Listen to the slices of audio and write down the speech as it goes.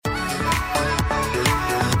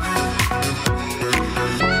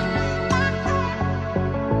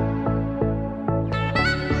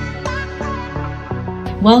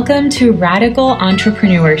Welcome to Radical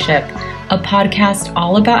Entrepreneurship, a podcast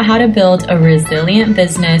all about how to build a resilient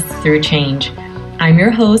business through change. I'm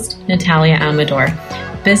your host, Natalia Amador,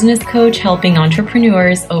 business coach helping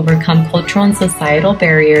entrepreneurs overcome cultural and societal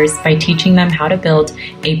barriers by teaching them how to build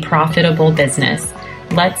a profitable business.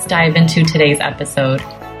 Let's dive into today's episode.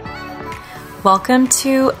 Welcome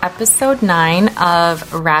to episode 9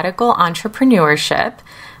 of Radical Entrepreneurship.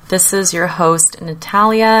 This is your host,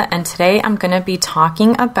 Natalia, and today I'm going to be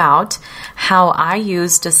talking about how I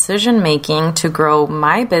use decision-making to grow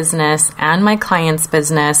my business and my clients'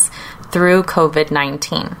 business through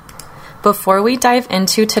COVID-19. Before we dive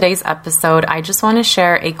into today's episode, I just want to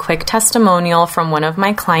share a quick testimonial from one of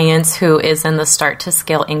my clients who is in the Start to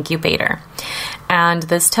Scale incubator. And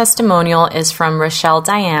this testimonial is from Rochelle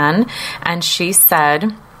Diane, and she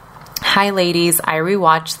said, "Hi ladies, I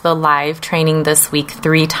rewatched the live training this week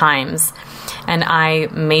 3 times and I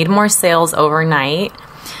made more sales overnight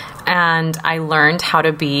and I learned how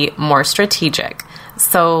to be more strategic."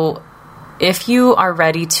 So if you are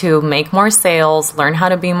ready to make more sales, learn how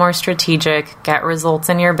to be more strategic, get results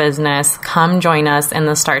in your business, come join us in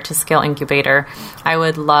the Start to Scale incubator. I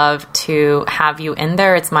would love to have you in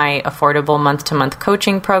there. It's my affordable month-to-month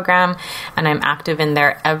coaching program, and I'm active in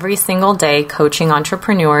there every single day coaching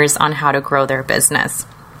entrepreneurs on how to grow their business.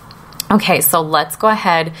 Okay, so let's go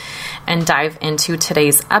ahead and dive into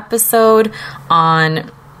today's episode on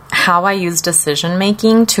how I use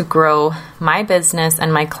decision-making to grow my business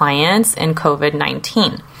and my clients in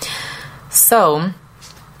COVID-19. So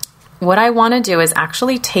what I want to do is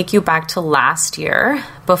actually take you back to last year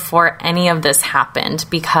before any of this happened,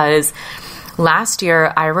 because last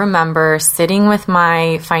year I remember sitting with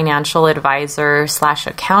my financial advisor /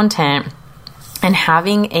 accountant and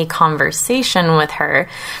having a conversation with her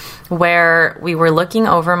where we were looking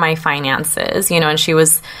over my finances, and she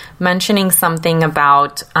was mentioning something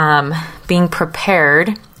about being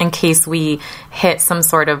prepared in case we hit some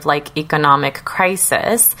sort of like economic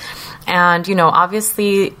crisis. And,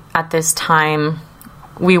 obviously at this time,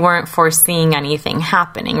 we weren't foreseeing anything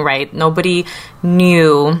happening, right? Nobody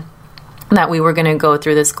knew that we were going to go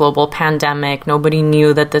through this global pandemic. Nobody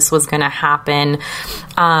knew that this was going to happen,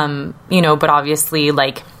 but obviously,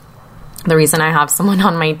 the reason I have someone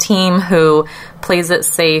on my team who plays it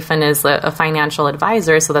safe and is a financial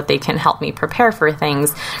advisor so that they can help me prepare for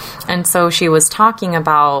things. And so she was talking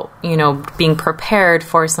about, being prepared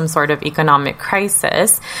for some sort of economic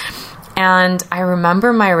crisis. And I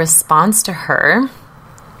remember my response to her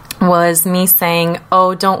was me saying,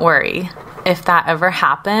 "Oh, don't worry. If that ever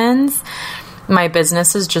happens, my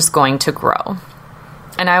business is just going to grow."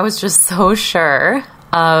 And I was just so sure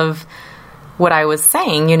of what I was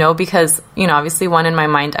saying, because, obviously, one, in my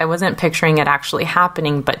mind, I wasn't picturing it actually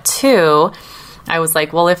happening, but 2, I was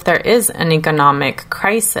like, well, if there is an economic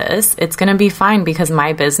crisis, it's going to be fine because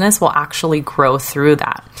my business will actually grow through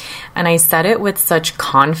that. And I said it with such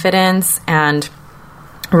confidence and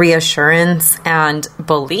reassurance and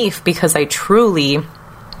belief because I truly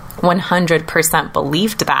 100%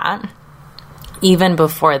 believed that even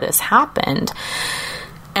before this happened.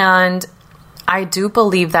 And I do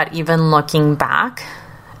believe that even looking back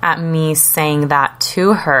at me saying that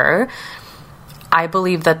to her, I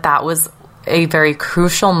believe that that was a very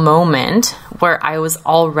crucial moment where I was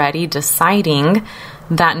already deciding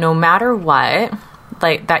that no matter what,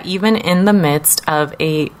 that even in the midst of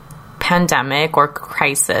a pandemic or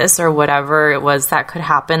crisis or whatever it was that could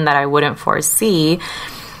happen that I wouldn't foresee,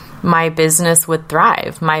 my business would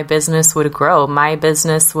thrive, my business would grow, my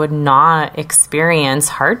business would not experience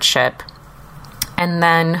hardship. And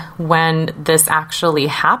then when this actually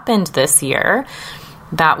happened this year,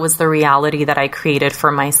 that was the reality that I created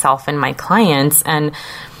for myself and my clients. And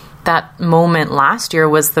that moment last year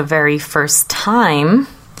was the very first time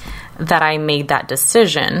that I made that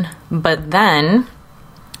decision. But then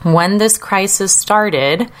when this crisis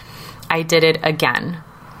started, I did it again.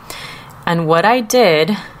 And what I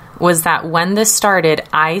did was that when this started,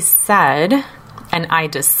 I said and I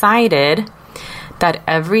decided that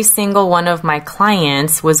every single one of my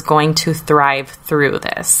clients was going to thrive through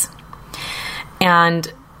this. And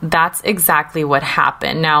that's exactly what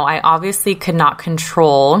happened. Now, I obviously could not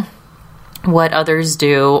control what others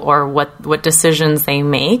do or what decisions they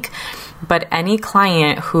make, but any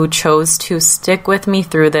client who chose to stick with me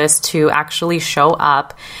through this, to actually show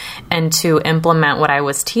up and to implement what I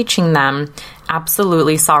was teaching them,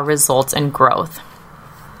 absolutely saw results and growth.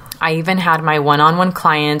 I even had my one-on-one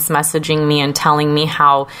clients messaging me and telling me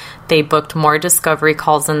how they booked more discovery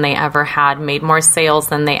calls than they ever had, made more sales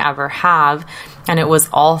than they ever have. And it was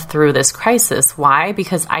all through this crisis. Why?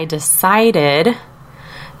 Because I decided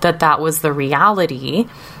that was the reality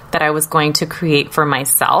that I was going to create for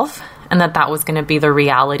myself, and that was going to be the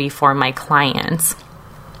reality for my clients.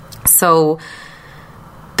 So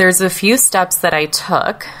there's a few steps that I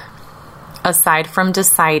took aside from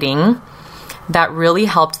deciding that really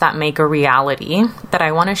helped that make a reality that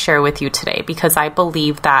I want to share with you today, because I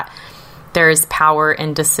believe that there is power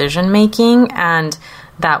in decision making, and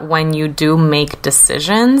that when you do make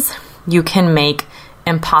decisions, you can make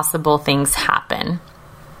impossible things happen.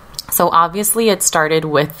 So obviously it started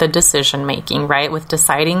with the decision making, right? With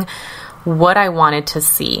deciding what I wanted to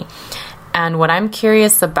see. And what I'm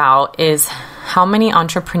curious about is how many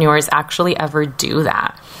entrepreneurs actually ever do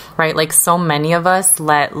that, right? Like, so many of us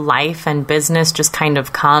let life and business just kind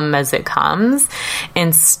of come as it comes,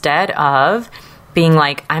 instead of being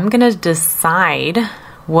like, I'm going to decide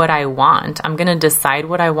what I want. I'm going to decide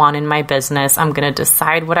what I want in my business. I'm going to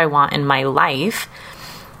decide what I want in my life,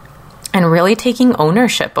 and really taking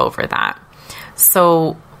ownership over that.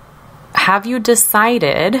 So have you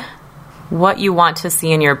decided what you want to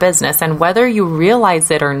see in your business? And whether you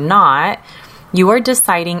realize it or not, you are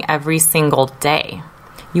deciding every single day.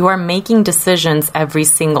 You are making decisions every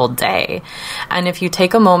single day. And if you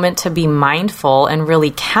take a moment to be mindful and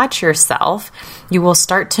really catch yourself, you will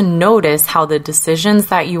start to notice how the decisions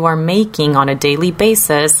that you are making on a daily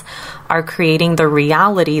basis are creating the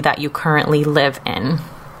reality that you currently live in,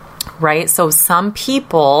 right? So some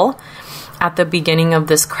people at the beginning of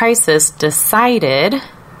this crisis decided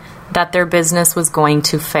that their business was going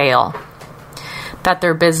to fail, that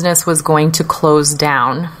their business was going to close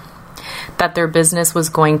down, that their business was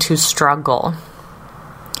going to struggle.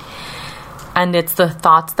 And it's the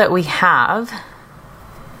thoughts that we have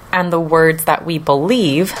and the words that we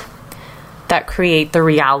believe that create the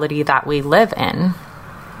reality that we live in.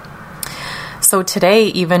 So today,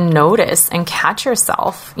 even notice and catch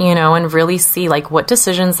yourself, and really see, like, what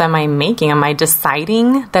decisions am I making? Am I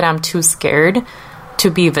deciding that I'm too scared to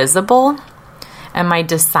be visible? Am I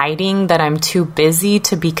deciding that I'm too busy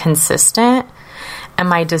to be consistent?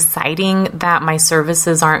 Am I deciding that my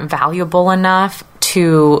services aren't valuable enough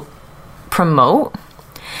to promote?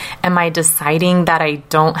 Am I deciding that I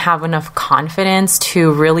don't have enough confidence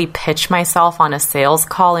to really pitch myself on a sales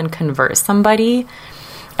call and convert somebody?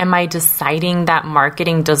 Am I deciding that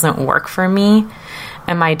marketing doesn't work for me?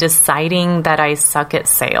 Am I deciding that I suck at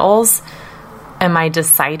sales? Am I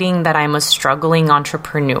deciding that I'm a struggling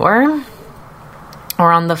entrepreneur?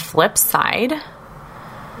 Or on the flip side,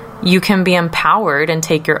 you can be empowered and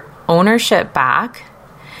take your ownership back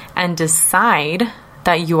and decide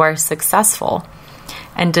that you are successful,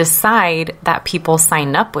 and decide that people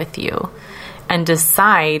sign up with you, and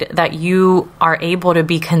decide that you are able to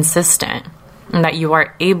be consistent, and that you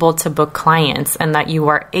are able to book clients, and that you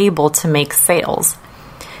are able to make sales.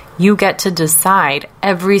 You get to decide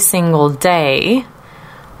every single day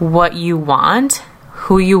what you want,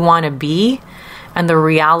 who you want to be, and the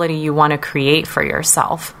reality you want to create for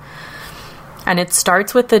yourself. And it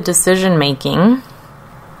starts with the decision making,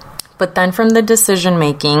 but then from the decision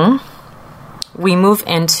making, we move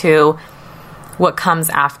into what comes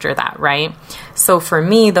after that, right? So for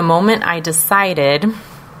me, the moment I decided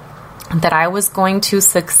that I was going to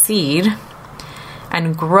succeed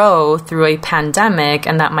and grow through a pandemic,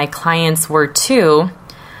 and that my clients were too,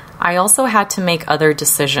 I also had to make other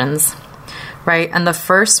decisions, right? And the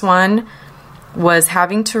first one was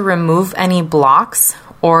having to remove any blocks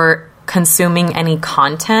or consuming any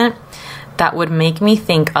content that would make me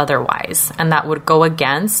think otherwise, and that would go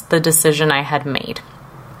against the decision I had made.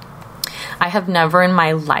 I have never in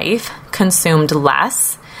my life consumed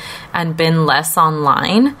less and been less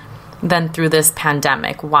online than through this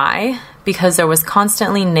pandemic. Why? Because there was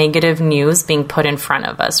constantly negative news being put in front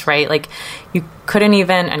of us, right? Like, you couldn't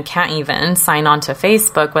even and can't even sign on to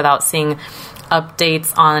Facebook without seeing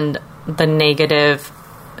updates on the negative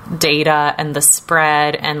data and the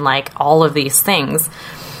spread and like all of these things.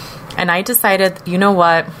 And I decided, you know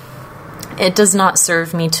what? It does not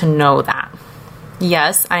serve me to know that.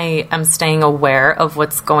 Yes, I am staying aware of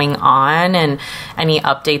what's going on and any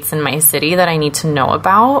updates in my city that I need to know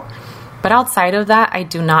about. But outside of that, I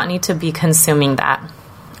do not need to be consuming that.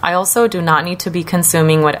 I also do not need to be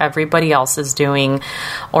consuming what everybody else is doing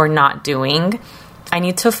or not doing. I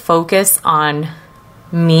need to focus on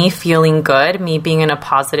me feeling good, me being in a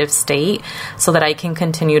positive state, so that I can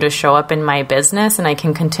continue to show up in my business and I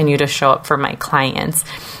can continue to show up for my clients.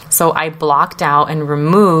 So I blocked out and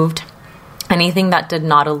removed anything that did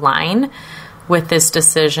not align with this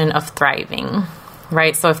decision of thriving,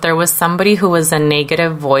 right? So if there was somebody who was a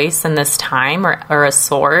negative voice in this time, or a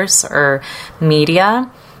source or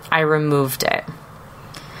media, I removed it.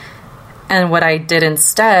 And what I did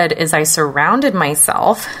instead is I surrounded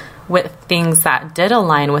myself with things that did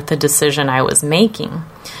align with the decision I was making,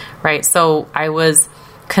 right? So I was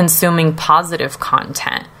consuming positive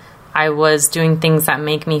content. I was doing things that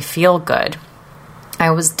make me feel good.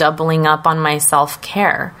 I was doubling up on my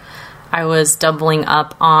self-care. I was doubling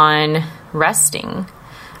up on resting.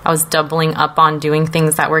 I was doubling up on doing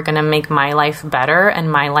things that were going to make my life better and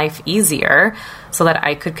my life easier so that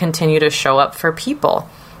I could continue to show up for people.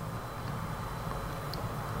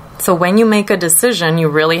 So when you make a decision, you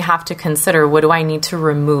really have to consider, what do I need to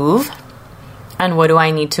remove and what do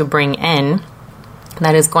I need to bring in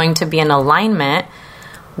that is going to be in alignment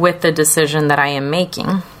with the decision that I am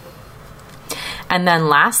making. And then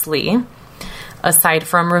lastly, aside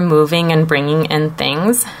from removing and bringing in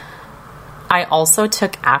things, I also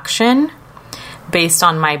took action based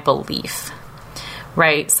on my belief,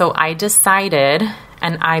 right? So I decided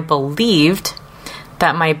and I believed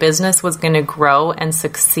that my business was going to grow and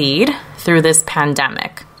succeed through this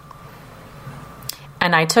pandemic.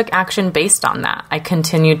 And I took action based on that. I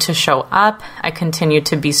continued to show up. I continued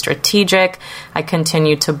to be strategic. I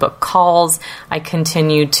continued to book calls. I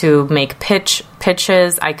continued to make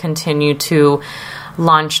pitches. I continued to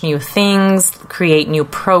launch new things, create new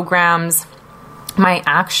programs. My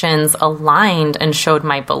actions aligned and showed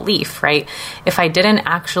my belief, right? If I didn't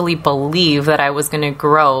actually believe that I was going to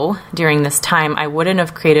grow during this time, I wouldn't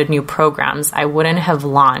have created new programs. I wouldn't have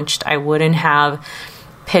launched. I wouldn't have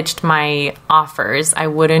pitched my offers. I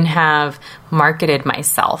wouldn't have marketed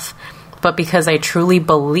myself. But because I truly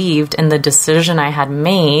believed in the decision I had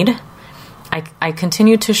made, I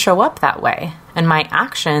continued to show up that way. And my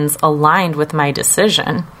actions aligned with my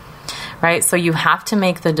decision, right? So you have to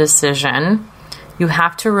make the decision. You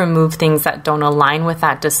have to remove things that don't align with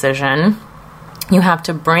that decision. You have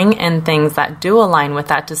to bring in things that do align with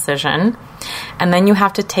that decision. And then you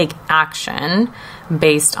have to take action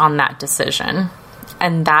based on that decision.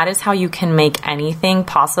 And that is how you can make anything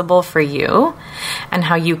possible for you and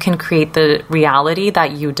how you can create the reality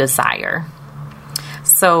that you desire.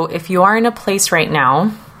 So if you are in a place right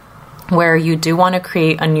now where you do want to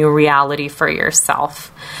create a new reality for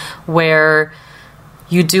yourself, where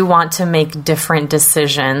you do want to make different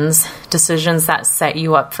decisions that set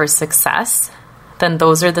you up for success, then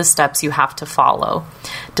those are the steps you have to follow.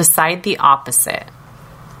 Decide the opposite.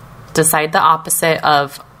 Decide the opposite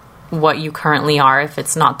of what you currently are if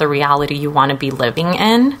it's not the reality you want to be living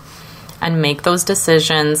in, and make those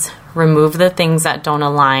decisions, remove the things that don't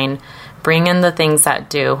align, bring in the things that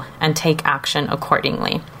do, and take action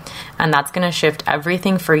accordingly. And that's going to shift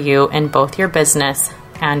everything for you in both your business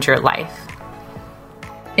and your life.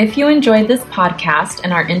 If you enjoyed this podcast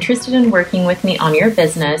and are interested in working with me on your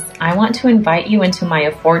business, I want to invite you into my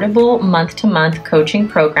affordable month-to-month coaching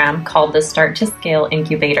program called the Start to Scale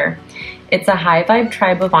Incubator. It's a high-vibe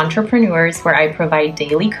tribe of entrepreneurs where I provide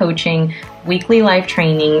daily coaching, weekly live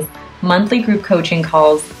trainings, monthly group coaching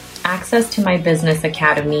calls, access to my business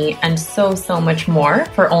academy, and so much more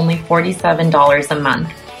for only $47 a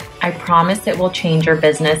month. I promise it will change your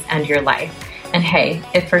business and your life. And hey,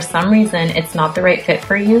 if for some reason it's not the right fit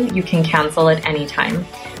for you, you can cancel at any time.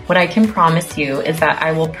 What I can promise you is that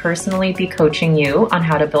I will personally be coaching you on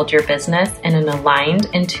how to build your business in an aligned,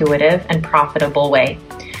 intuitive, and profitable way.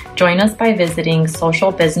 Join us by visiting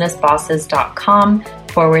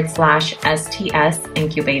socialbusinessbosses.com/STS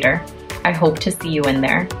incubator. I hope to see you in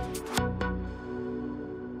there.